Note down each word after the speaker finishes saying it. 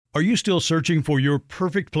Are you still searching for your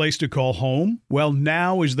perfect place to call home? Well,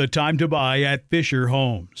 now is the time to buy at Fisher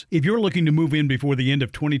Homes. If you're looking to move in before the end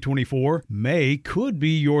of 2024, May could be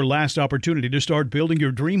your last opportunity to start building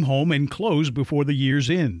your dream home and close before the year's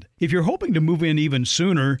end. If you're hoping to move in even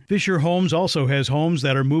sooner, Fisher Homes also has homes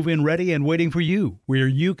that are move-in ready and waiting for you, where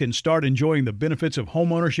you can start enjoying the benefits of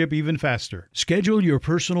homeownership even faster. Schedule your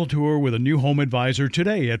personal tour with a new home advisor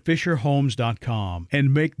today at FisherHomes.com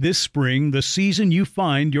and make this spring the season you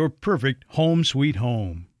find your perfect home sweet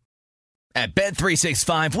home. At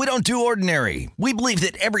Bet365, we don't do ordinary. We believe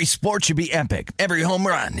that every sport should be epic. Every home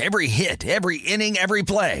run, every hit, every inning, every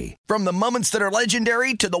play. From the moments that are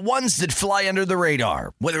legendary to the ones that fly under the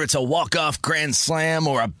radar. Whether it's a walk-off grand slam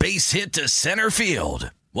or a base hit to center field.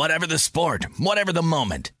 Whatever the sport, whatever the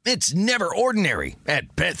moment. It's never ordinary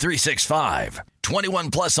at Bet365. 21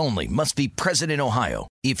 plus only. Must be present in Ohio.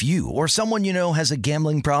 If you or someone you know has a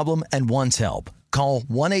gambling problem and wants help, call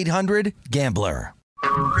 1-800-GAMBLER.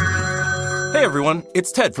 Hey everyone,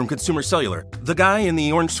 it's Ted from Consumer Cellular, the guy in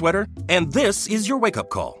the orange sweater, and this is your wake-up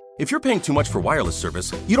call. If you're paying too much for wireless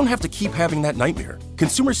service, you don't have to keep having that nightmare.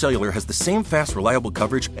 Consumer Cellular has the same fast, reliable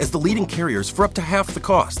coverage as the leading carriers for up to half the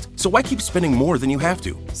cost. So why keep spending more than you have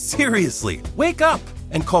to? Seriously, wake up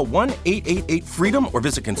and call 1-888-FREEDOM or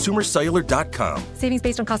visit consumercellular.com. Savings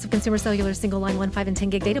based on cost of Consumer Cellular single line 1, 5, and 10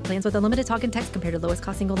 gig data plans with unlimited talk and text compared to lowest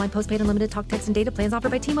cost single line postpaid unlimited talk, text, and data plans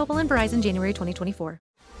offered by T-Mobile and Verizon January 2024.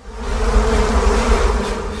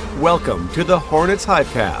 Welcome to the Hornets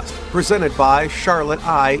Hivecast, presented by Charlotte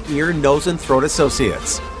Eye, Ear, Nose, and Throat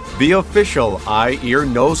Associates, the official eye, ear,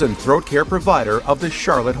 nose, and throat care provider of the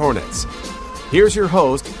Charlotte Hornets. Here's your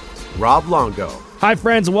host, Rob Longo. Hi,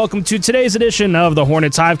 friends, and welcome to today's edition of the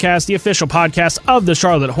Hornets Hivecast, the official podcast of the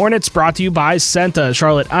Charlotte Hornets, brought to you by Senta.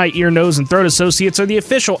 Charlotte Eye, Ear, Nose, and Throat Associates are the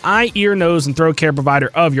official eye, ear, nose, and throat care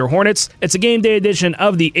provider of your Hornets. It's a game day edition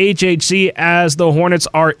of the HHC as the Hornets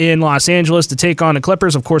are in Los Angeles to take on the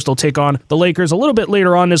Clippers. Of course, they'll take on the Lakers a little bit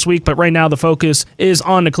later on this week, but right now the focus is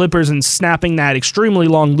on the Clippers and snapping that extremely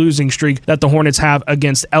long losing streak that the Hornets have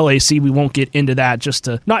against LAC. We won't get into that just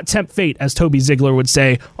to not tempt fate, as Toby Ziegler would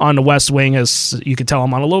say on the West Wing, as you can tell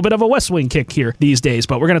I'm on a little bit of a West Wing kick here these days.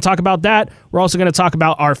 But we're going to talk about that. We're also going to talk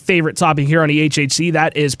about our favorite topic here on the HHC,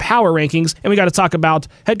 that is power rankings. And we got to talk about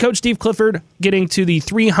head coach Steve Clifford getting to the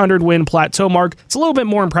 300-win plateau mark. It's a little bit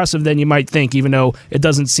more impressive than you might think, even though it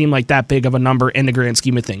doesn't seem like that big of a number in the grand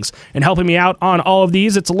scheme of things. And helping me out on all of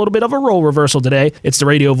these, it's a little bit of a role reversal today. It's the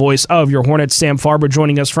radio voice of your Hornets, Sam Farber,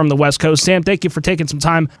 joining us from the West Coast. Sam, thank you for taking some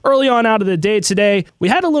time early on out of the day today. We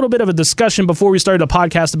had a little bit of a discussion before we started the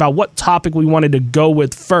podcast about what topic we wanted to go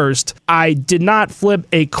with first. I did not flip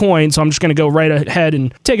a coin, so I'm just going to go right ahead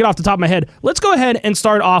and take it off the top of my head. Let's go ahead and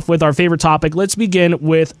start off with our favorite topic. Let's begin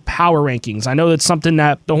with power rankings. I know that's something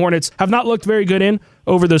that the Hornets have not looked very good in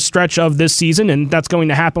over the stretch of this season, and that's going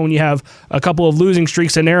to happen when you have a couple of losing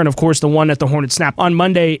streaks in there, and of course the one that the Hornets snapped on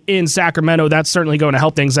Monday in Sacramento. That's certainly going to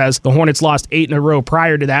help things, as the Hornets lost 8 in a row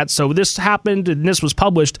prior to that. So this happened, and this was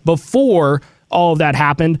published before all of that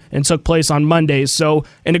happened and took place on Monday. So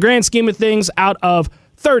in the grand scheme of things, out of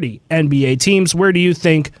 30 NBA teams, where do you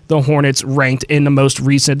think the Hornets ranked in the most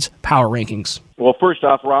recent power rankings? Well, first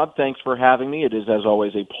off, Rob, thanks for having me. It is, as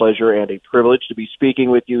always, a pleasure and a privilege to be speaking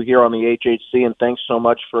with you here on the HHC, and thanks so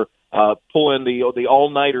much for pulling the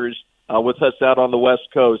all-nighters with us out on the West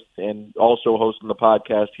Coast and also hosting the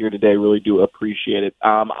podcast here today. Really do appreciate it.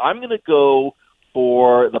 I'm going to go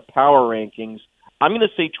for the power rankings. I'm going to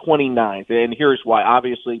say 29th, and here's why.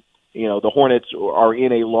 Obviously, you know, the Hornets are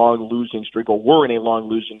in a long losing streak, or were in a long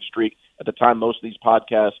losing streak at the time most of these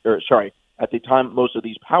at the time most of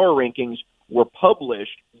these power rankings were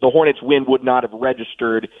published. The Hornets win would not have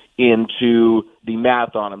registered into the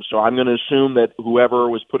math on them. So I'm going to assume that whoever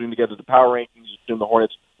was putting together the power rankings assumed the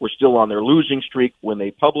Hornets were still on their losing streak when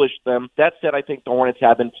they published them. That said, I think the Hornets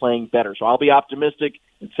have been playing better. So I'll be optimistic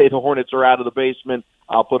and say the Hornets are out of the basement.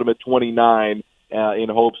 I'll put them at 29. In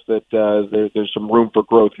hopes that there's some room for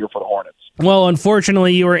growth here for the Hornets. Well,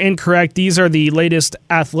 unfortunately, you are incorrect. These are the latest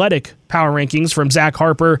athletic power rankings from Zach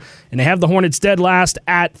Harper, and they have the Hornets dead last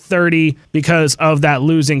at 30 because of that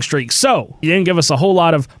losing streak. So you didn't give us a whole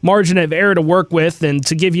lot of margin of error to work with, and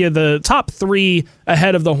to give you the top 3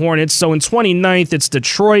 ahead of the Hornets. So in 29th, it's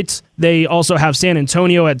Detroit. They also have San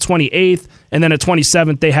Antonio at 28th, and then at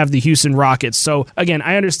 27th, they have the Houston Rockets. So again,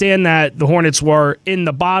 I understand that the Hornets were in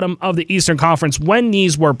the bottom of the Eastern Conference when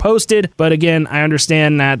these were posted, but again, I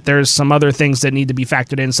understand that there's some other things that need to be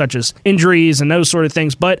factored in, such as injuries and those sort of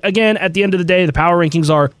things. But again, at the end of the day, the power rankings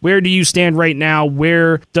are, where do you stand right now?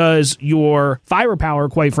 Where does your firepower,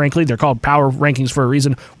 quite frankly, they're called power rankings for a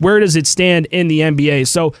reason, where does it stand in the NBA?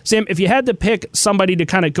 So, Sam, if you had to pick somebody to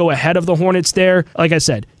kind of go ahead of the Hornets there, like I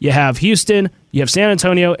said, you have Houston, you have San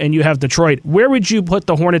Antonio, and you have Detroit. Where would you put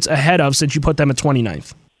the Hornets ahead of since you put them at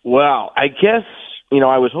 29th? Well, I guess,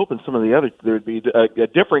 I was hoping some of the other, there'd be a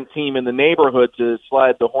different team in the neighborhood to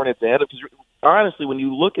slide the Hornets ahead of, because honestly, when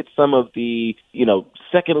you look at some of the,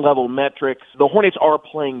 second-level metrics, the Hornets are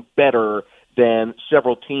playing better than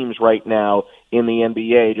several teams right now in the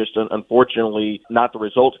NBA. Just unfortunately, not the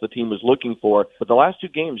results the team was looking for. But the last two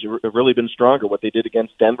games have really been stronger. What they did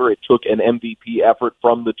against Denver, it took an MVP effort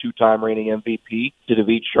from the two-time reigning MVP to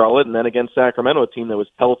defeat Charlotte. And then against Sacramento, a team that was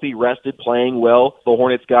healthy, rested, playing well, the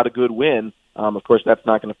Hornets got a good win. Of course, that's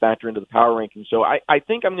not going to factor into the power rankings. So I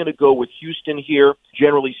think I'm going to go with Houston here.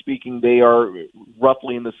 Generally speaking, they are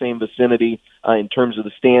roughly in the same vicinity in terms of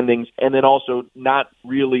the standings, and then also not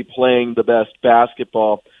really playing the best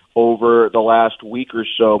basketball over the last week or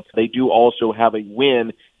so. They do also have a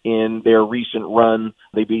win in their recent run.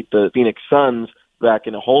 They beat the Phoenix Suns back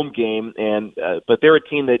in a home game, and but they're a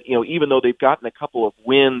team that, even though they've gotten a couple of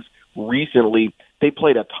wins recently, they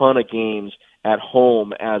played a ton of games at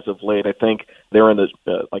home as of late. I think they're in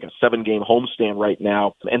like a 7-game homestand right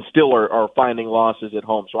now, and still are finding losses at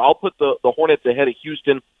home. So I'll put the Hornets ahead of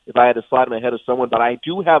Houston if I had to slide them ahead of someone. But I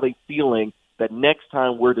do have a feeling that next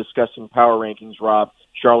time we're discussing power rankings, Rob,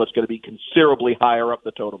 Charlotte's going to be considerably higher up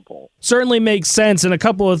the totem pole. Certainly makes sense, and a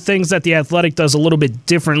couple of things that The Athletic does a little bit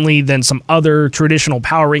differently than some other traditional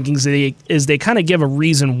power rankings is they kind of give a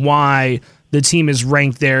reason why the team is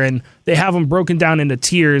ranked there, and they have them broken down into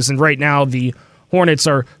tiers, and right now the Hornets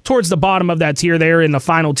are towards the bottom of that tier. They're in the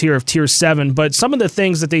final tier of Tier 7. But some of the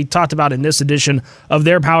things that they talked about in this edition of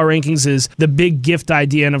their power rankings is the big gift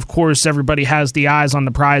idea. And, of course, everybody has the eyes on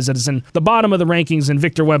the prize that is in the bottom of the rankings in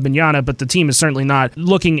Victor Wembanyama, but the team is certainly not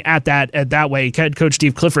looking at that way. Head coach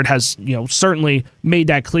Steve Clifford has certainly made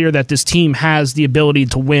that clear that this team has the ability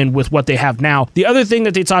to win with what they have now. The other thing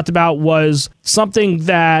that they talked about was something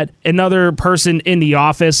that another person in the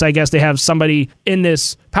office, I guess they have somebody in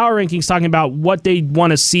this power rankings talking about what they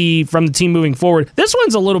want to see from the team moving forward. This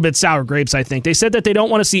one's a little bit sour grapes, I think. They said that they don't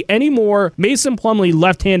want to see any more Mason Plumlee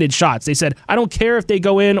left-handed shots. They said, I don't care if they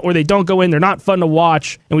go in or they don't go in. They're not fun to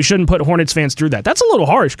watch, and we shouldn't put Hornets fans through that. That's a little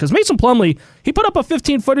harsh because Mason Plumlee, he put up a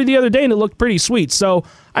 15-footer the other day, and it looked pretty sweet. So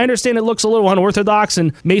I understand it looks a little unorthodox,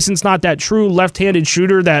 and Mason's not that true left-handed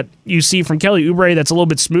shooter that you see from Kelly Oubre that's a little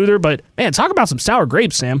bit smoother, but, man, talk about some sour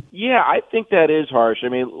grapes, Sam. Yeah, I think that is harsh. I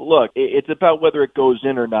mean, look, it's about whether it goes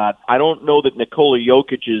in or not. I don't know that Nikola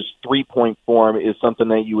Jokic's three-point form is something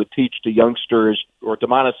that you would teach to youngsters, or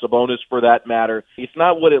Domantas Sabonis for that matter. It's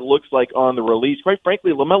not what it looks like on the release. Quite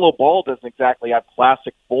frankly, LaMelo Ball doesn't exactly have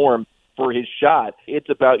classic form for his shot. It's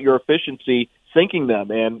about your efficiency sinking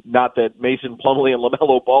them, and not that Mason Plumlee and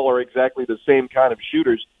LaMelo Ball are exactly the same kind of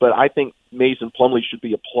shooters, but I think Mason Plumlee should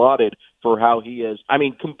be applauded for how he has,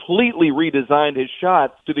 completely redesigned his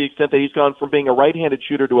shot to the extent that he's gone from being a right-handed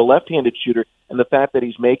shooter to a left-handed shooter, and the fact that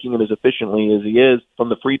he's making them as efficiently as he is from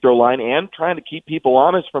the free throw line and trying to keep people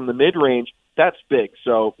honest from the mid-range, that's big.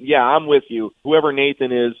 So, yeah, I'm with you. Whoever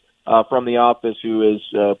Nathan is from the office who is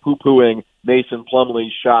poo-pooing Mason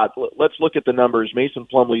Plumlee's shot, let's look at the numbers. Mason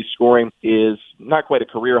Plumlee's scoring is not quite a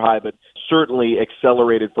career high, but certainly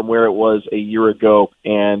accelerated from where it was a year ago,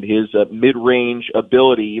 and his mid-range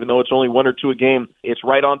ability, even though it's only 1 or 2 a game, it's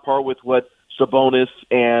right on par with what Sabonis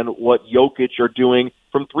and what Jokic are doing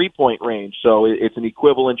from three-point range. So it's an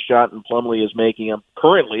equivalent shot, and Plumlee is making them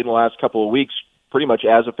currently in the last couple of weeks pretty much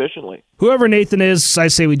as efficiently. Whoever Nathan is, I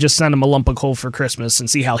say we just send him a lump of coal for Christmas and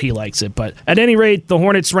see how he likes it. But at any rate, the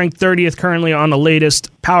Hornets ranked 30th currently on the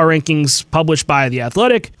latest power rankings published by The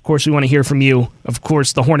Athletic. Of course, we want to hear from you. Of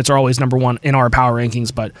course, the Hornets are always number 1 in our power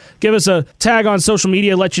rankings, but give us a tag on social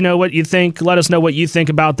media, let you know what you think, let us know what you think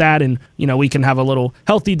about that, and we can have a little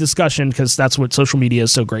healthy discussion because that's what social media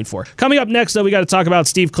is so great for. Coming up next, though, we got to talk about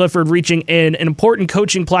Steve Clifford reaching an important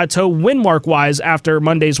coaching plateau win-mark-wise after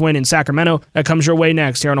Monday's win in Sacramento. That comes your way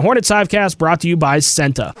next here on the Hornets Hivecast, brought to you by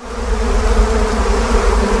Senta.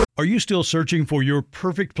 Are you still searching for your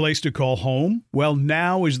perfect place to call home? Well,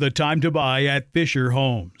 now is the time to buy at Fisher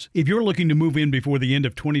Homes. If you're looking to move in before the end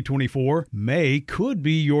of 2024, May could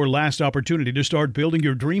be your last opportunity to start building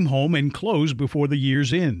your dream home and close before the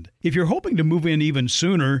year's end. If you're hoping to move in even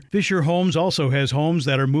sooner, Fisher Homes also has homes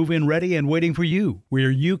that are move-in ready and waiting for you,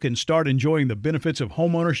 where you can start enjoying the benefits of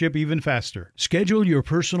homeownership even faster. Schedule your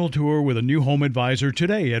personal tour with a new home advisor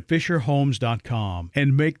today at FisherHomes.com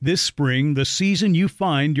and make this spring the season you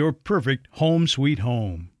find your perfect home sweet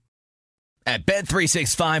home. At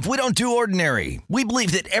Bet365, we don't do ordinary. We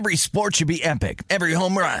believe that every sport should be epic. Every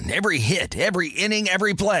home run, every hit, every inning,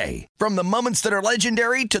 every play. From the moments that are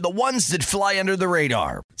legendary to the ones that fly under the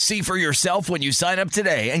radar. See for yourself when you sign up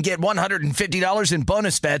today and get $150 in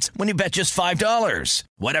bonus bets when you bet just $5.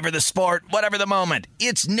 Whatever the sport, whatever the moment,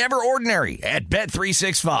 it's never ordinary at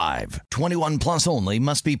Bet365. 21 plus only.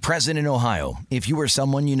 Must be present in Ohio. If you or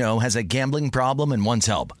someone you know has a gambling problem and wants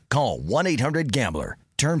help, call 1-800-GAMBLER.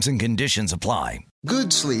 Terms and conditions apply.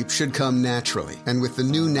 Good sleep should come naturally, and with the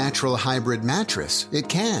new Natural Hybrid mattress, it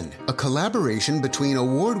can. A collaboration between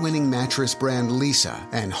award-winning mattress brand Leesa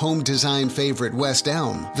and home design favorite West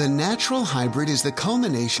Elm, the Natural Hybrid is the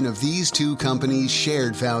culmination of these two companies'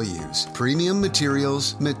 shared values: premium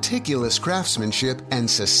materials, meticulous craftsmanship, and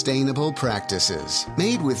sustainable practices.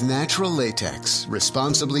 Made with natural latex,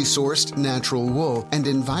 responsibly sourced natural wool, and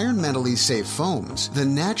environmentally safe foams, the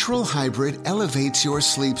Natural Hybrid elevates your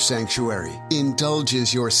sleep sanctuary, indulges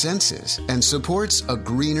your senses, and supports a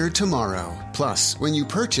greener tomorrow. Plus, when you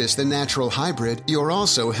purchase the Natural Hybrid, you're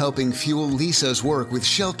also helping fuel Leesa's work with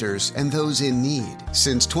shelters and those in need.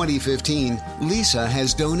 Since 2015, Leesa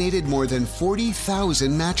has donated more than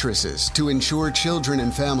 40,000 mattresses to ensure children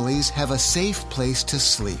and families have a safe place to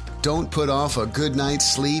sleep. Don't put off a good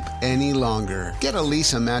night's sleep any longer. Get a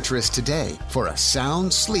Leesa mattress today for a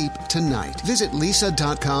sound sleep tonight. Visit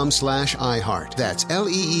leesa.com/iHeart. That's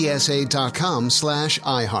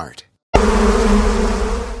LEESA.com/iHeart.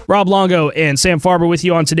 Rob Longo and Sam Farber with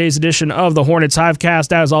you on today's edition of the Hornets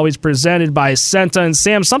Hivecast, as always presented by Senta. And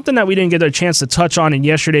Sam, something that we didn't get a chance to touch on in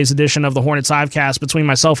yesterday's edition of the Hornets Hivecast between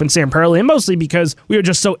myself and Sam Perley, and mostly because we were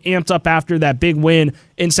just so amped up after that big win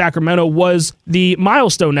in Sacramento, was the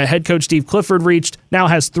milestone that head coach Steve Clifford reached. Now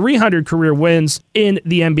has 300 career wins in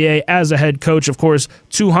the NBA as a head coach. Of course,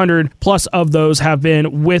 200 plus of those have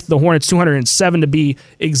been with the Hornets, 207 to be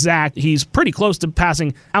exact. He's pretty close to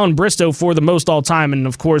passing Alan Bristow for the most all time, and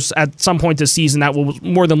of course, at some point this season, that will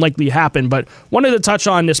more than likely happen. But wanted to touch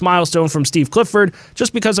on this milestone from Steve Clifford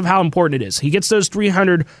just because of how important it is. He gets those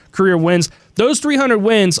 300 career wins. Those 300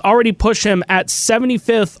 wins already push him at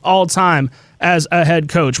 75th all-time as a head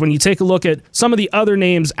coach. When you take a look at some of the other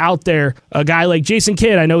names out there, a guy like Jason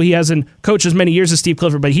Kidd, I know he hasn't coached as many years as Steve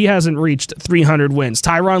Clifford, but he hasn't reached 300 wins.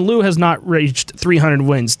 Tyronn Lue has not reached 300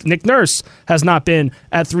 wins. Nick Nurse has not been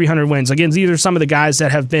at 300 wins. Again, these are some of the guys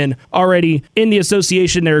that have been already in the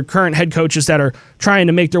association. They're current head coaches that are trying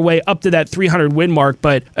to make their way up to that 300 win mark.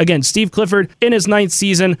 But again, Steve Clifford in his 9th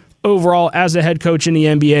season overall as a head coach in the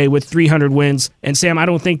NBA with 300 wins. And Sam, I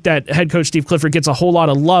don't think that head coach Steve Clifford gets a whole lot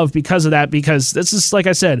of love because of that, because this is, like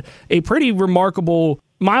I said, a pretty remarkable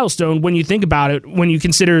milestone when you think about it, when you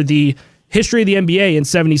consider the history of the NBA in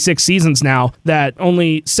 76 seasons now, that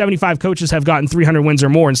only 75 coaches have gotten 300 wins or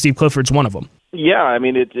more, and Steve Clifford's one of them. Yeah, I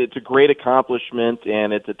mean, it's a great accomplishment,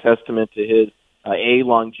 and it's a testament to his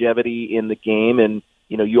longevity in the game. And,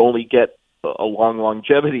 you know, you only get a long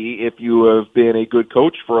longevity if you have been a good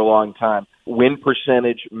coach for a long time. Win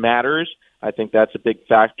percentage matters. I think that's a big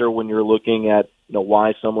factor when you're looking at, you know,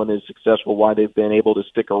 why someone is successful, why they've been able to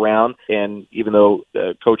stick around. And even though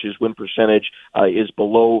the coach's win percentage is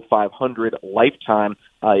below 500 lifetime,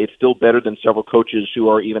 it's still better than several coaches who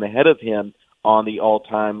are even ahead of him on the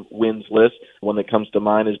all-time wins list. One that comes to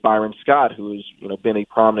mind is Byron Scott, who's, you know, been a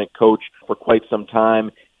prominent coach for quite some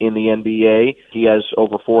time in the NBA. He has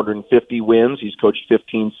over 450 wins. He's coached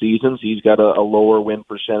 15 seasons. He's got a lower win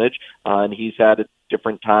percentage, and he's had at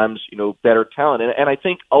different times, you know, better talent. And I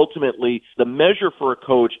think ultimately the measure for a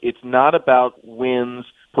coach, it's not about wins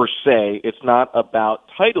per se. It's not about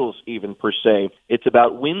titles even per se. It's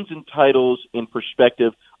about wins and titles in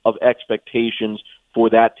perspective of expectations for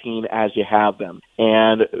that team as you have them.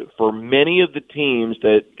 And for many of the teams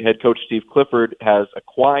that head coach Steve Clifford has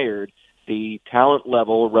acquired, the talent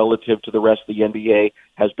level relative to the rest of the NBA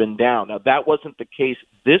has been down. Now, that wasn't the case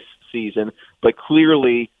this season, but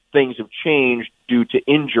clearly things have changed due to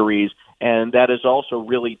injuries, and that has also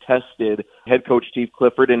really tested head coach Steve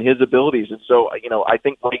Clifford and his abilities. And so, you know, I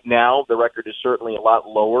think right now the record is certainly a lot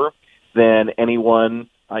lower than anyone,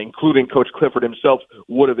 including Coach Clifford himself,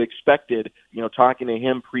 would have expected. You know, talking to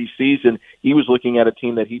him preseason, he was looking at a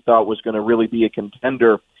team that he thought was going to really be a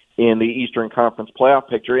contender in the Eastern Conference playoff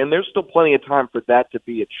picture, and there's still plenty of time for that to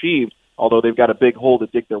be achieved, although they've got a big hole to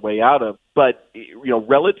dig their way out of. But, you know,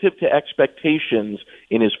 relative to expectations,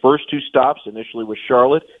 in his first two stops, initially with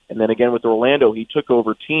Charlotte and then again with Orlando, he took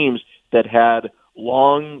over teams that had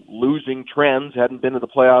long losing trends, hadn't been to the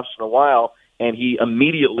playoffs in a while, and he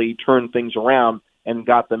immediately turned things around and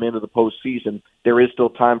got them into the postseason. There is still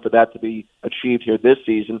time for that to be achieved here this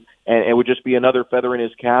season, and it would just be another feather in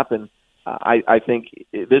his cap and I think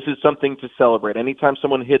this is something to celebrate. Anytime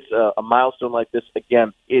someone hits a milestone like this,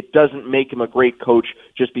 again, it doesn't make him a great coach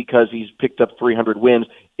just because he's picked up 300 wins.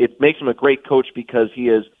 It makes him a great coach because he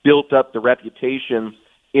has built up the reputation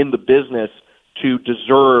in the business to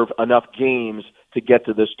deserve enough games to get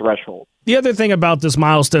to this threshold. The other thing about this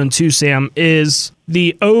milestone too, Sam, is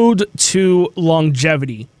the ode to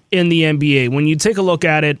longevity in the NBA. When you take a look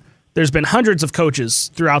at it, there's been hundreds of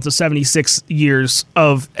coaches throughout the 76 years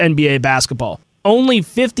of NBA basketball. Only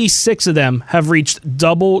 56 of them have reached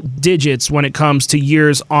double digits when it comes to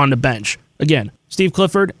years on the bench. Again, Steve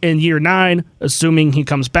Clifford in year 9, assuming he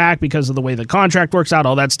comes back because of the way the contract works out,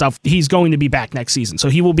 all that stuff, he's going to be back next season. So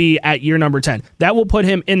he will be at year number 10. That will put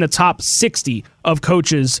him in the top 60 of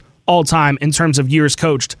coaches all time in terms of years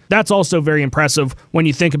coached. That's also very impressive when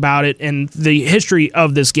you think about it in the history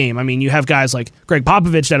of this game. I mean, you have guys like Greg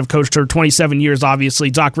Popovich that have coached for 27 years, obviously.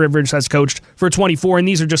 Doc Rivers has coached for 24, and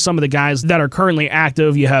these are just some of the guys that are currently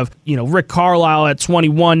active. You have, Rick Carlisle at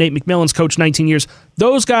 21, Nate McMillan's coached 19 years.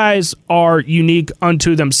 Those guys are unique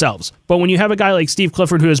unto themselves. But when you have a guy like Steve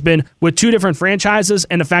Clifford who has been with 2 different franchises,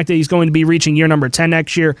 and the fact that he's going to be reaching year number 10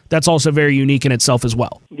 next year, that's also very unique in itself as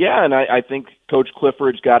well. Yeah, and I think Coach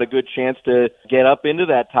Clifford's got a good chance to get up into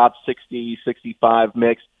that top 60, 65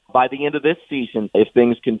 mix by the end of this season if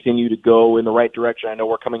things continue to go in the right direction. I know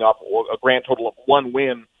we're coming off a grand total of 1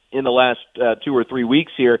 win in the last 2 or 3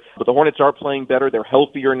 weeks here, but the Hornets are playing better. They're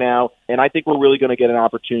healthier now, and I think we're really going to get an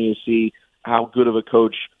opportunity to see how good of a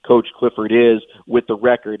coach Coach Clifford is with the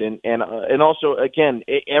record. And also, again,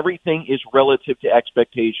 everything is relative to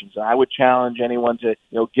expectations. I would challenge anyone to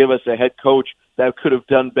give us a head coach that could have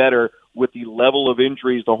done better with the level of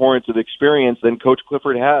injuries the Hornets have experienced than Coach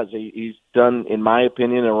Clifford has. He's done, in my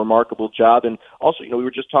opinion, a remarkable job. And also, we were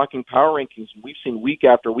just talking power rankings, and we've seen week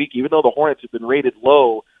after week, even though the Hornets have been rated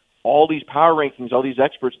low, all these power rankings, all these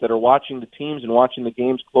experts that are watching the teams and watching the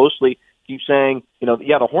games closely keep saying,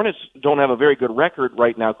 the Hornets don't have a very good record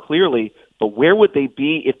right now, clearly, but where would they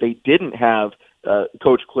be if they didn't have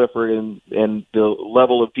Coach Clifford and the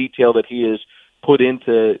level of detail that he has put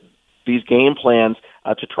into these game plans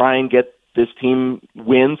to try and get this team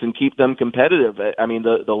wins and keep them competitive? I mean,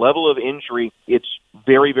 the level of injury, it's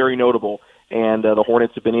very, very notable, and the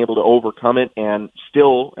Hornets have been able to overcome it, and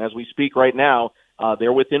still, as we speak right now,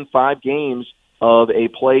 they're within 5 games of a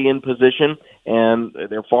play-in position, and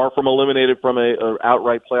they're far from eliminated from a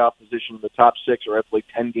outright playoff position in the top 6, or actually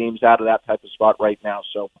 10 games out of that type of spot right now.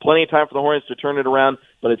 So plenty of time for the Hornets to turn it around,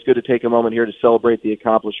 but it's good to take a moment here to celebrate the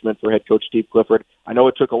accomplishment for head coach Steve Clifford. I know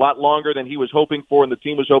it took a lot longer than he was hoping for and the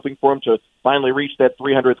team was hoping for him to finally reach that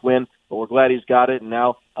 300th win, but we're glad he's got it, and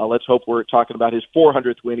now let's hope we're talking about his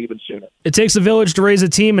 400th win even sooner. It takes a village to raise a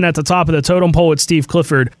team, and at the top of the totem pole, it's Steve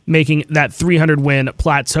Clifford making that 300-win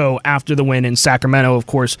plateau after the win in Sacramento, of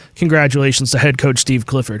course. Congratulations to head coach Steve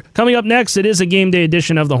Clifford. Coming up next, it is a game day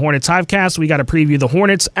edition of the Hornets Hivecast. We got to preview the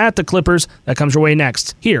Hornets at the Clippers. That comes your way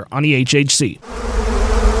next here on the HHC.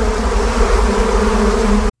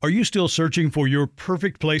 Are you still searching for your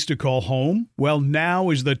perfect place to call home? Well, now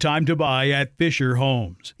is the time to buy at Fisher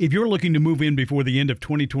Homes. If you're looking to move in before the end of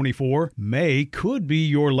 2024, May could be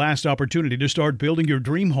your last opportunity to start building your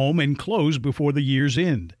dream home and close before the year's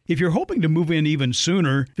end. If you're hoping to move in even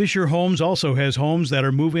sooner, Fisher Homes also has homes that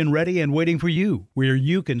are move-in ready and waiting for you, where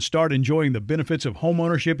you can start enjoying the benefits of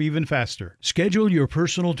homeownership even faster. Schedule your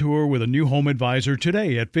personal tour with a new home advisor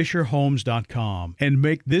today at FisherHomes.com and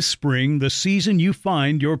make this spring the season you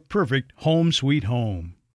find your perfect home sweet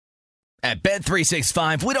home. At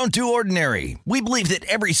Bet365, we don't do ordinary. We believe that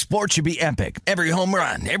every sport should be epic. Every home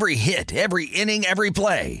run, every hit, every inning, every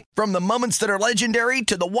play. From the moments that are legendary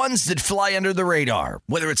to the ones that fly under the radar.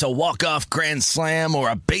 Whether it's a walk-off grand slam or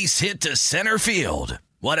a base hit to center field.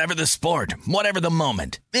 Whatever the sport, whatever the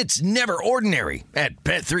moment. It's never ordinary at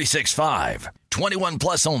Bet365. 21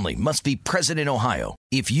 plus only. Must be present in Ohio.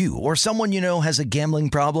 If you or someone you know has a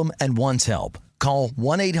gambling problem and wants help, call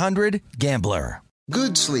 1-800-GAMBLER.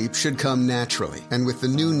 Good sleep should come naturally, and with the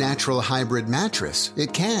new Natural Hybrid mattress,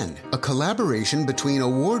 it can. A collaboration between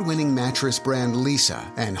award-winning mattress brand Leesa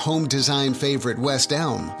and home design favorite West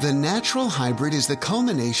Elm, the Natural Hybrid is the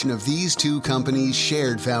culmination of these 2 companies'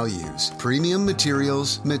 shared values: premium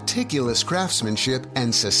materials, meticulous craftsmanship,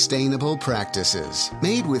 and sustainable practices.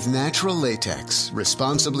 Made with natural latex,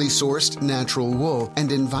 responsibly sourced natural wool,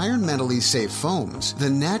 and environmentally safe foams, the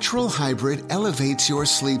Natural Hybrid elevates your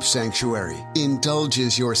sleep sanctuary. Indulge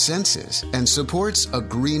indulges your senses and supports a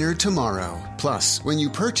greener tomorrow. Plus, when you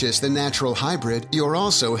purchase the natural hybrid, you're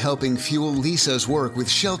also helping fuel Lisa's work with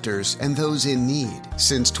shelters and those in need.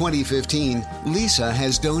 Since 2015, Lisa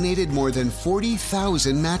has donated more than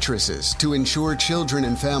 40,000 mattresses to ensure children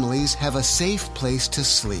and families have a safe place to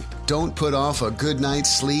sleep. Don't put off a good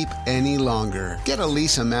night's sleep any longer. Get a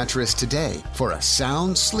Lisa mattress today for a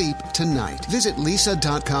sound sleep tonight. Visit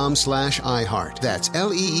lisa.com/iHeart. That's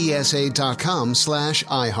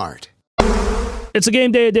LEESA.com/iHeart. It's a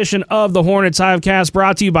game day edition of the Hornets Hivecast,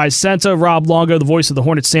 brought to you by Senta. Rob Longo, the voice of the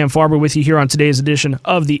Hornets, Sam Farber, with you here on today's edition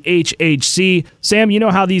of the HHC. Sam, you know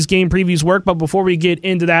how these game previews work, but before we get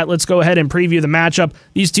into that, let's go ahead and preview the matchup.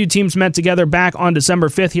 These two teams met together back on December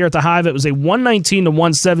 5th here at the Hive. It was a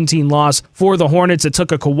 119-117 loss for the Hornets. It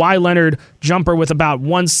took a Kawhi Leonard jumper with about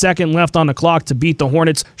 1 second left on the clock to beat the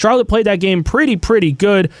Hornets. Charlotte played that game pretty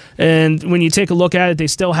good, and when you take a look at it, they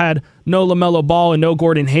still had no LaMelo Ball and no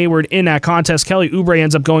Gordon Hayward in that contest. Kelly Oubre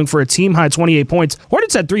ends up going for a team-high 28 points.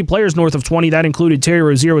 Hornets had 3 players north of 20. That included Terry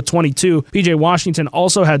Rozier with 22. PJ Washington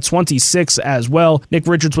also had 26 as well. Nick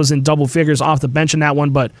Richards was in double figures off the bench in that one,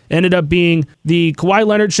 but ended up being the Kawhi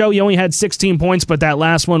Leonard show. He only had 16 points, but that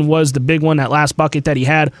last one was the big one, that last bucket that he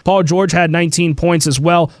had. Paul George had 19 points as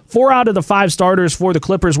well. 4 out of the 5 starters for the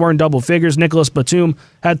Clippers were in double figures. Nicholas Batum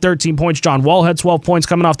had 13 points. John Wall had 12 points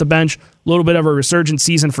coming off the bench. A little bit of a resurgent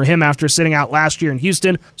season for him after sitting out last year in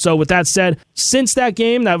Houston. So with that said, since that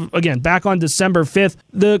game, that again, back on December 5th,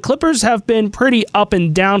 the Clippers have been pretty up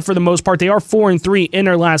and down for the most part. They are 4-3 in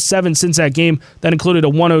their last 7 since that game. That included a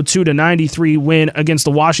 102-93 win against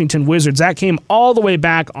the Washington Wizards. That came all the way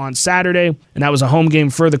back on Saturday, and that was a home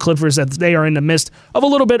game for the Clippers that they are in the midst of a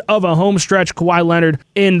little bit of a home stretch. Kawhi Leonard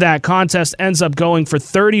in that contest ends up going for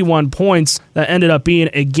 31 points. That ended up being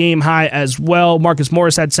a game high as well. Marcus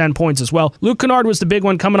Morris had 10 points as well. Luke Kennard was the big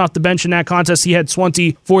one coming off the bench in that contest. He had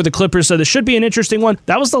 20 for the Clippers, so this should be an interesting one.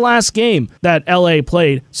 That was the last game that LA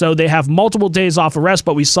played, so they have multiple days off of rest,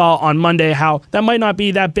 but we saw on Monday how that might not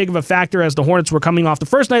be that big of a factor as the Hornets were coming off the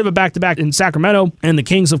first night of a back-to-back in Sacramento, and the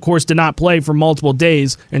Kings, of course, did not play for multiple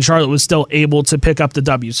days, and Charlotte was still able to pick up the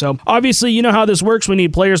W. So obviously, you know how this works. We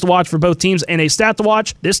need players to watch for both teams and a stat to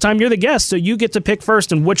watch. This time you're the guest, so you get to pick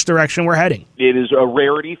first in which direction we're heading. It is a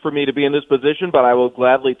rarity for me to be in this position, but I will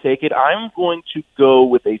gladly take it. I'm going to go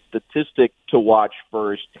with a statistic to watch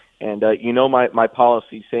first. And you know my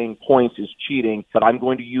policy saying points is cheating, but I'm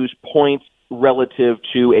going to use points relative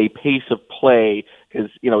to a pace of play because,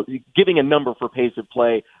 you know, giving a number for pace of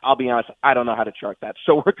play, I'll be honest, I don't know how to chart that.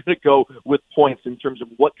 So we're going to go with points in terms of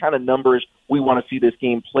what kind of numbers we want to see this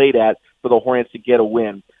game played at for the Hornets to get a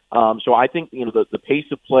win. So I think, you know, the pace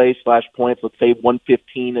of play / points, let's say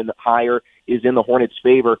 115 and higher, is in the Hornets'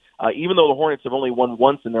 favor. Even though the Hornets have only won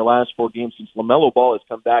once in their last 4 games since LaMelo Ball has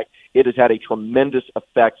come back, it has had a tremendous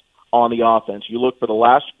effect on the offense. You look for the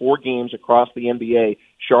last 4 games across the NBA,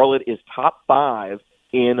 Charlotte is top 5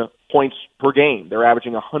 in points per game. They're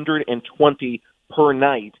averaging 120 per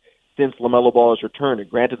night since LaMelo Ball has returned. And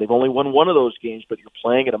granted, they've only won one of those games, but you're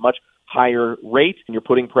playing at a much higher rate, and you're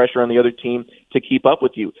putting pressure on the other team to keep up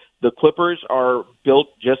with you. The Clippers are built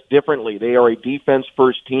just differently. They are a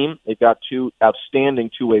defense-first team. They've got 2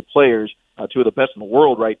 outstanding two-way players, 2 of the best in the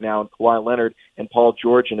world right now, in Kawhi Leonard and Paul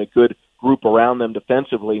George, and a good group around them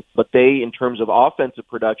defensively. But they, in terms of offensive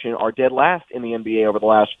production, are dead last in the NBA over the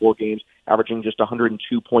last 4 games, averaging just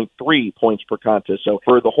 102.3 points per contest. So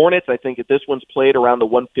for the Hornets, I think if this one's played around the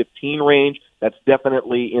 115 range, that's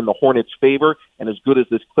definitely in the Hornets' favor. And as good as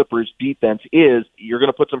this Clippers defense is, you're going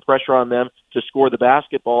to put some pressure on them to score the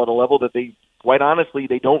basketball at a level that they, quite honestly,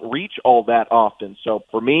 they don't reach all that often. So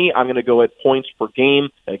for me, I'm going to go at points per game.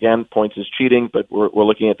 Again, points is cheating, but we're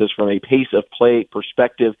looking at this from a pace of play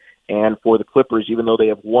perspective. And for the Clippers, even though they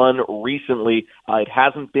have won recently, it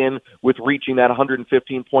hasn't been with reaching that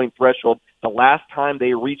 115-point threshold. The last time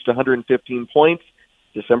they reached 115 points,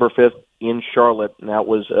 December 5th in Charlotte, and that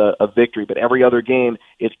was a victory. But every other game,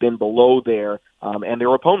 it's been below there, and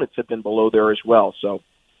their opponents have been below there as well. So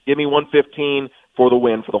give me 115 for the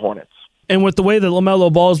win for the Hornets. And with the way that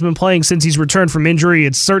LaMelo Ball has been playing since he's returned from injury,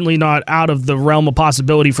 it's certainly not out of the realm of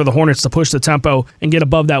possibility for the Hornets to push the tempo and get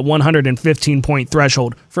above that 115-point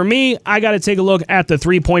threshold. For me, I got to take a look at the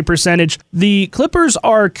three-point percentage. The Clippers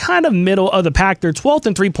are kind of middle of the pack. They're 12th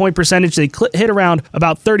in three-point percentage. They hit around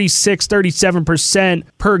about 36, 37%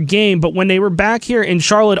 per game. But when they were back here in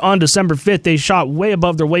Charlotte on December 5th, they shot way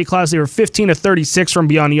above their weight class. They were 15 of 36 from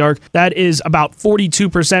beyond the arc. That is about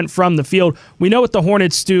 42% from the field. We know what the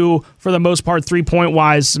Hornets do for the most part, 3-point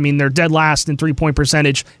wise. I mean, they're dead last in 3-point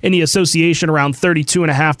percentage in the association, around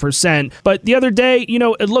 32.5%. But the other day,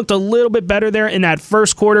 it looked a little bit better there in that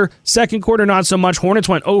first quarter. Second quarter, not so much. Hornets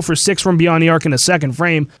went 0 for 6 from beyond the arc in the second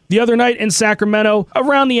frame. The other night in Sacramento,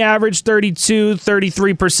 around the average, 32,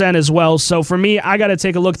 33% as well. So for me, I got to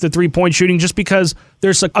take a look at the 3-point shooting just because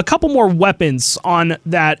there's a couple more weapons on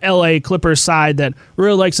that LA Clippers side that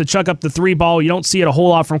really likes to chuck up the 3 ball. You don't see it a whole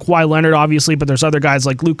lot from Kawhi Leonard, obviously, but there's other guys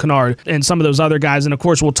like Luke Kennard and some of those other guys. And of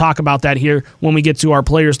course, we'll talk about that here when we get to our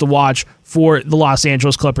players to watch for the Los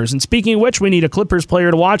Angeles Clippers. And speaking of which, we need a Clippers player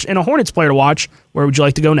to watch and a Hornets player to watch. Where would you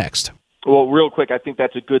like to go next? Well, real quick, I think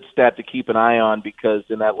that's a good stat to keep an eye on because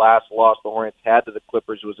in that last loss the Hornets had to the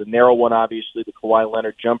Clippers, it was a narrow one, obviously. The Kawhi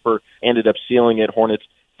Leonard jumper ended up sealing it. Hornets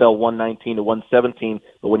fell 119 to 117.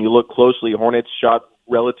 But when you look closely, Hornets shot,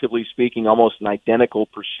 relatively speaking, almost an identical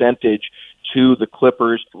percentage to the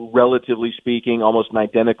Clippers. Relatively speaking, almost an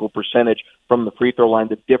identical percentage from the free throw line.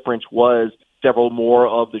 The difference was several more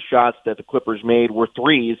of the shots that the Clippers made were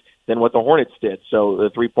threes than what the Hornets did. So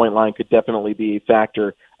the three-point line could definitely be a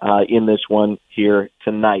factor in this one here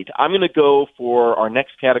tonight. I'm going to go for our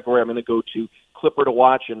next category. I'm going to go to Clipper to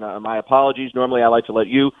watch, and my apologies. Normally I like to let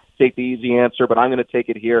you take the easy answer, but I'm going to take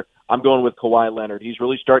it here. I'm going with Kawhi Leonard. He's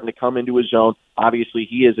really starting to come into his own. Obviously,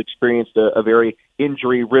 he has experienced a very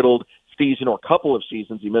injury-riddled season or couple of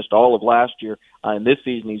seasons. He missed all of last year. And this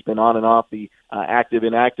season he's been on and off the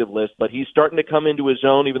active-inactive list. But he's starting to come into his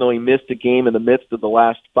own, even though he missed a game in the midst of the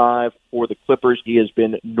last 5 for the Clippers. He has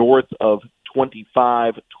been north of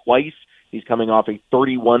 25 twice. He's coming off a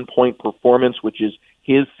 31-point performance, which is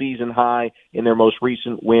his season high in their most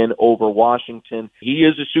recent win over Washington. He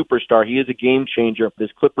is a superstar. He is a game changer. This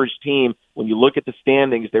Clippers team, when you look at the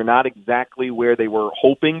standings, they're not exactly where they were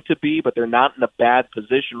hoping to be, but they're not in a bad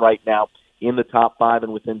position right now in the top 5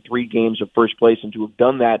 and within 3 games of first place. And to have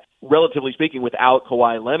done that, relatively speaking, without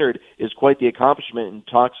Kawhi Leonard is quite the accomplishment and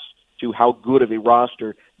talks to how good of a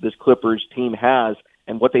roster this Clippers team has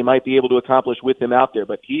and what they might be able to accomplish with him out there.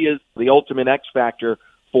 But he is the ultimate X factor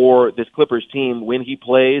for this Clippers team. When he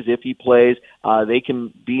plays, if he plays, they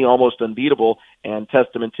can be almost unbeatable. And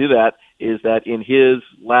testament to that is that in his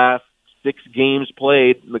last 6 games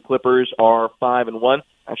played, the Clippers are 5-1.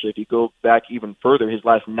 Actually, if you go back even further, his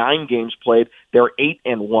last 9 games played, they're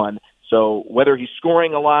 8-1. So whether he's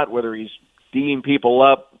scoring a lot, whether he's D'ing people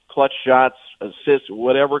up, clutch shots, assists,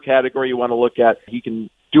 whatever category you want to look at, he can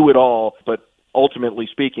do it all. But ultimately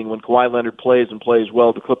speaking, when Kawhi Leonard plays and plays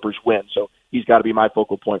well, the Clippers win. So he's got to be my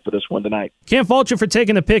focal point for this one tonight. Can't fault you for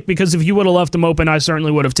taking the pick, because if you would have left him open, I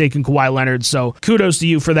certainly would have taken Kawhi Leonard. So kudos to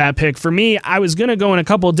you for that pick. For me, I was going to go in a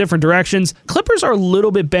couple of different directions. Clippers are a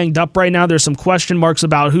little bit banged up right now. There's some question marks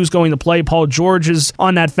about who's going to play. Paul George is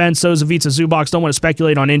on that fence. So is Ivica Zubac. Don't want to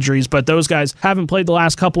speculate on injuries, but those guys haven't played the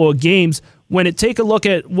last couple of games. When it take a look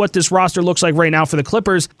at what this roster looks like right now for the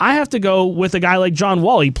Clippers, I have to go with a guy like John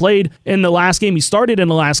Wall. He played in the last game. He started in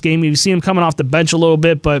the last game. You see him coming off the bench a little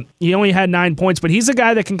bit, but he only had 9 points. But he's a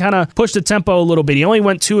guy that can kind of push the tempo a little bit. He only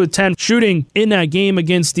went 2 of 10 shooting in that game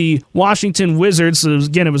against the Washington Wizards. So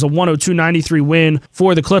again, it was a 102-93 win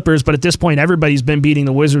for the Clippers. But at this point, everybody's been beating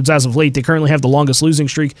the Wizards as of late. They currently have the longest losing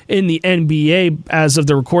streak in the NBA as of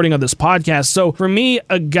the recording of this podcast. So for me,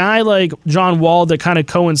 a guy like John Wall that kind of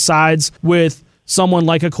coincides with someone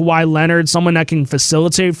like a Kawhi Leonard, someone that can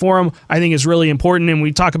facilitate for him, I think is really important. And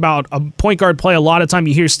we talk about a point guard play a lot of time.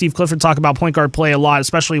 You hear Steve Clifford talk about point guard play a lot,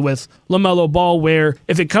 especially with LaMelo Ball, where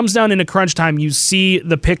if it comes down into crunch time, you see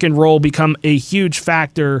the pick and roll become a huge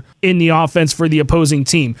factor in the offense for the opposing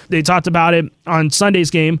team. They talked about it on Sunday's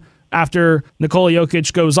game after Nikola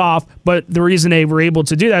Jokic goes off, but the reason they were able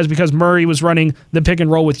to do that is because Murray was running the pick and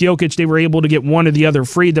roll with Jokic. They were able to get one or the other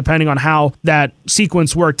free depending on how that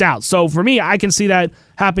sequence worked out. So for me, I can see that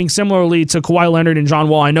happening similarly to Kawhi Leonard and John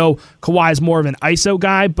Wall. I know Kawhi is more of an ISO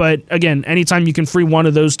guy, but again, anytime you can free one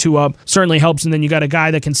of those two up certainly helps. And then you got a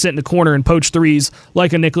guy that can sit in the corner and poach threes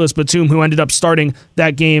like a Nicholas Batum, who ended up starting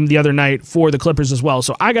that game the other night for the Clippers as well.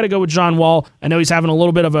 So I got to go with John Wall. I know he's having a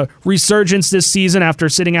little bit of a resurgence this season after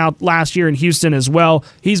sitting out last year in Houston as well.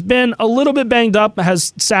 He's been a little bit banged up,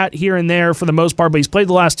 has sat here and there for the most part, but he's played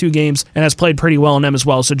the last 2 games and has played pretty well in them as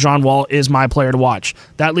well. So John Wall is my player to watch.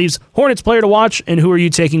 That leaves Hornets player to watch. And who are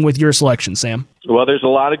you taking with your selection, Sam? Well, there's a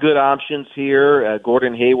lot of good options here.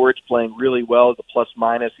 Gordon Hayward's playing really well. The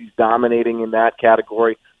plus-minus, he's dominating in that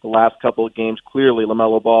category the last couple of games. Clearly,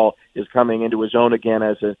 LaMelo Ball is coming into his own again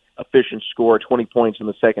as an efficient scorer, 20 points in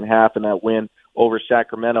the second half in that win over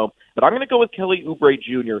Sacramento. But I'm going to go with Kelly Oubre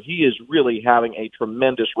Jr. He is really having a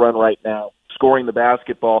tremendous run right now, scoring the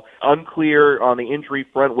basketball. Unclear on the injury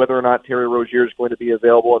front whether or not Terry Rozier is going to be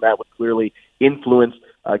available, and that would clearly influence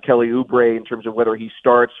Kelly Oubre in terms of whether he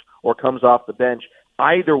starts or comes off the bench.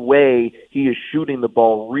 Either way, he is shooting the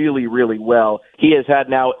ball really, really well. He has had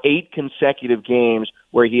now 8 consecutive games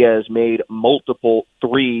where he has made multiple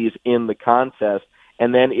threes in the contest.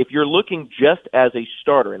 And then if you're looking just as a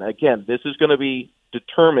starter, and again, this is going to be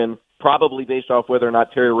determined probably based off whether or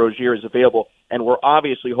not Terry Rozier is available, and we're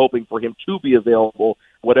obviously hoping for him to be available,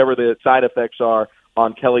 whatever the side effects are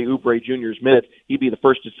on Kelly Oubre Jr.'s minutes. He'd be the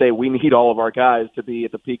first to say we need all of our guys to be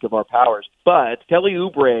at the peak of our powers. But Kelly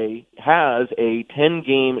Oubre has a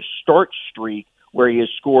 10-game start streak where he has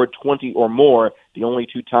scored 20 or more. The only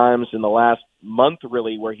 2 times in the last month,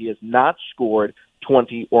 really, where he has not scored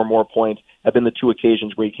 20 or more points have been the 2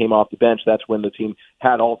 occasions where he came off the bench. That's when the team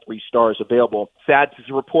had all 3 stars available. Sad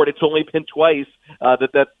to report it's only been twice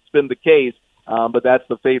that's been the case, but that's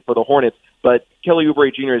the fate for the Hornets. But Kelly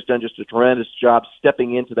Oubre Jr. has done just a tremendous job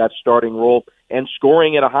stepping into that starting role and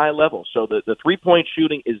scoring at a high level. So the three-point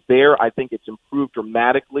shooting is there. I think it's improved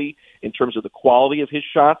dramatically in terms of the quality of his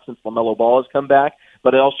shots since LaMelo Ball has come back,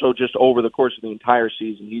 but also just over the course of the entire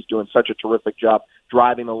season, he's doing such a terrific job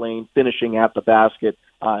driving the lane, finishing at the basket,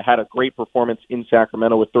 had a great performance in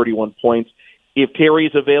Sacramento with 31 points. If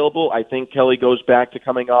Terry's available, I think Kelly goes back to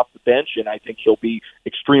coming off the bench, and I think he'll be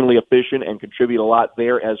extremely efficient and contribute a lot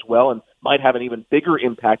there as well, and might have an even bigger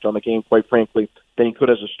impact on the game, quite frankly, than he could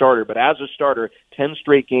as a starter. But as a starter, 10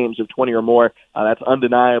 straight games of 20 or more, that's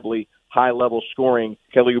undeniably high-level scoring.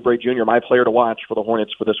 Kelly Oubre Jr., my player to watch for the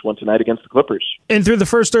Hornets for this one tonight against the Clippers. And through the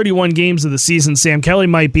first 31 games of the season, Sam, Kelly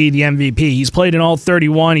might be the MVP. He's played in all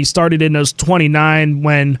 31. He started in those 29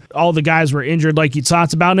 when all the guys were injured like you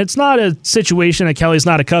talked about. And it's not a situation that Kelly's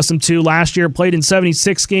not accustomed to. Last year, played in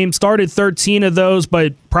 76 games, started 13 of those,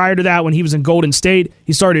 but prior to that, when he was in Golden State,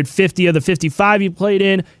 he started 50 of the 55 he played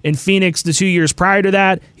in. In Phoenix, the 2 years prior to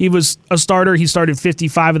that, he was a starter. He started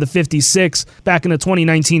 55 of the 56 back in the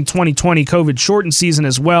 2019-2020 COVID-shortened season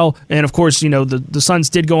as well. And of course, the Suns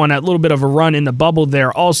did go on that little bit of a run in the bubble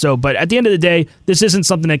there also. But at the end of the day, this isn't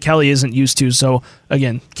something that Kelly isn't used to. So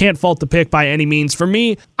again, can't fault the pick by any means. For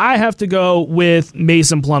me, I have to go with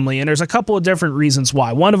Mason Plumlee. And there's a couple of different reasons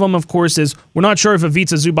why. One of them, of course, is we're not sure if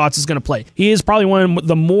Ivica Zubac is going to play. He is probably one of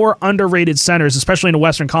the more underrated centers, especially in the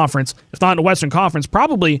Western Conference. If not in the Western Conference,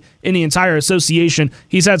 probably in the entire association.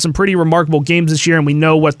 He's had some pretty remarkable games this year, and we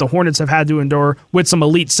know what the Hornets have had to endure with some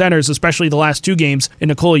elite centers, especially the last 2 games in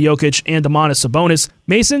Nikola Jokic and Domantas Sabonis.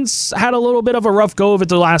 Mason's had a little bit of a rough go of it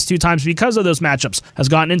the last 2 times because of those matchups. Has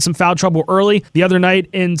gotten in some foul trouble early. The other night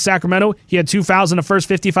in Sacramento, he had 2 fouls in the first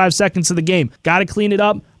 55 seconds of the game. Got to clean it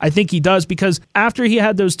up. I think he does, because after he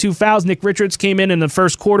had those 2 fouls, Nick Richards came in the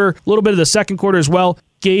first quarter, a little bit of the second quarter as well,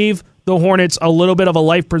 gave the Hornets a little bit of a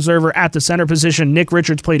life preserver at the center position. Nick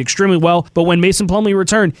Richards played extremely well, but when Mason Plumlee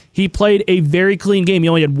returned, he played a very clean game. He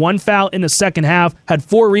only had 1 foul in the second half, had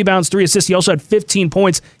 4 rebounds, 3 assists. He also had 15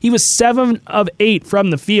 points. He was 7 of 8 from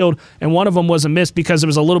the field, and one of them was a miss because it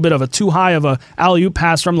was a little bit of a too high of a alley-oop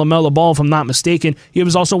pass from LaMelo Ball, if I'm not mistaken. He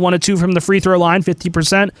was also 1 of 2 from the free throw line.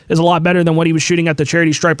 50% is a lot better than what he was shooting at the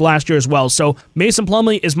charity stripe last year as well. So Mason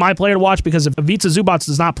Plumlee is my player to watch, because if Ivica Zubac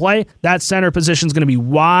does not play, that center position is going to be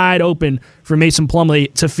wide open for Mason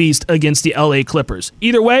Plumlee to feast against the LA Clippers.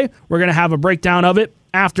 Either way, we're going to have a breakdown of it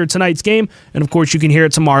after tonight's game, and of course you can hear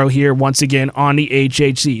it tomorrow here once again on the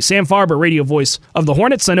HHC. Sam Farber, radio voice of the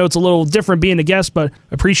Hornets. I know it's a little different being a guest, but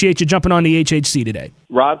appreciate you jumping on the HHC today.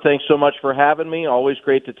 Rob, thanks so much for having me. Always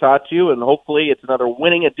great to talk to you, and hopefully it's another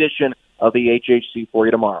winning edition of the HHC for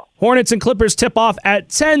you tomorrow. Hornets and Clippers tip off at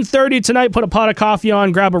 10:30 tonight. Put a pot of coffee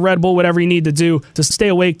on, grab a Red Bull, whatever you need to do to stay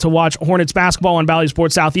awake to watch Hornets basketball on Bally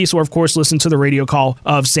Sports Southeast, or of course listen to the radio call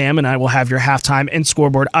of Sam, and I will have your halftime and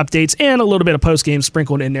scoreboard updates and a little bit of post-game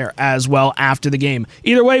sprinkled in there as well after the game.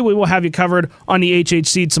 Either way, we will have you covered on the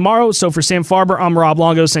HHC tomorrow. So for Sam Farber, I'm Rob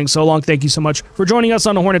Longo saying so long. Thank you so much for joining us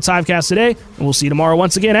on the Hornets Hivecast today, and we'll see you tomorrow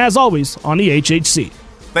once again, as always, on the HHC.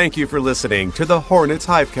 Thank you for listening to the Hornets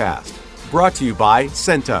Hivecast, brought to you by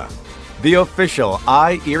Senta, the official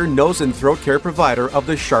eye, ear, nose, and throat care provider of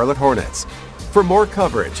the Charlotte Hornets. For more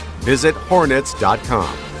coverage, visit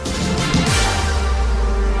hornets.com.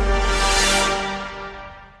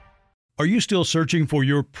 Are you still searching for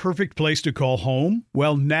your perfect place to call home?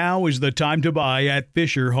 Well, now is the time to buy at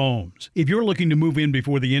Fisher Homes. If you're looking to move in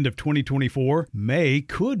before the end of 2024, May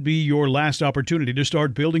could be your last opportunity to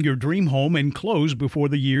start building your dream home and close before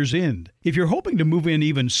the year's end. If you're hoping to move in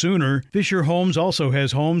even sooner, Fisher Homes also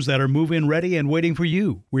has homes that are move-in ready and waiting for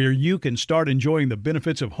you, where you can start enjoying the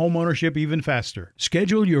benefits of homeownership even faster.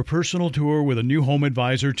 Schedule your personal tour with a new home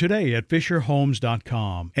advisor today at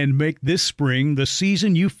FisherHomes.com and make this spring the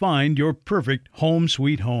season you find your perfect home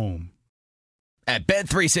sweet home. At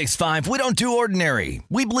Bet365, we don't do ordinary.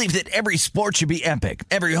 We believe that every sport should be epic.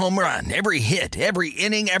 Every home run, every hit, every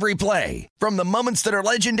inning, every play. From the moments that are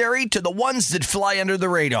legendary to the ones that fly under the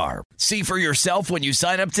radar. See for yourself when you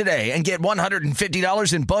sign up today and get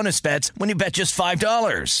 $150 in bonus bets when you bet just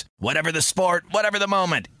 $5. Whatever the sport, whatever the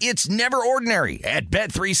moment, it's never ordinary at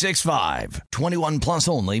Bet365. 21 plus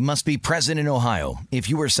only. Must be present in Ohio. If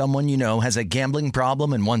you or someone you know has a gambling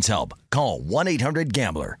problem and wants help, call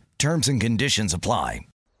 1-800-GAMBLER. Terms and conditions apply.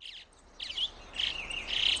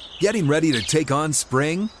 Getting ready to take on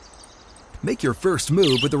spring? Make your first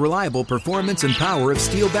move with the reliable performance and power of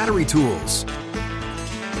Steel battery tools.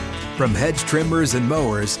 From hedge trimmers and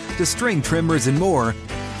mowers to string trimmers and more,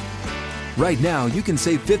 right now you can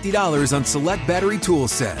save $50 on select battery tool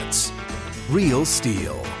sets. Real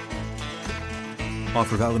Steel.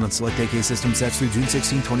 Offer valid on select AK system sets through June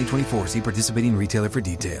 16, 2024. See participating retailer for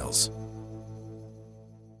details.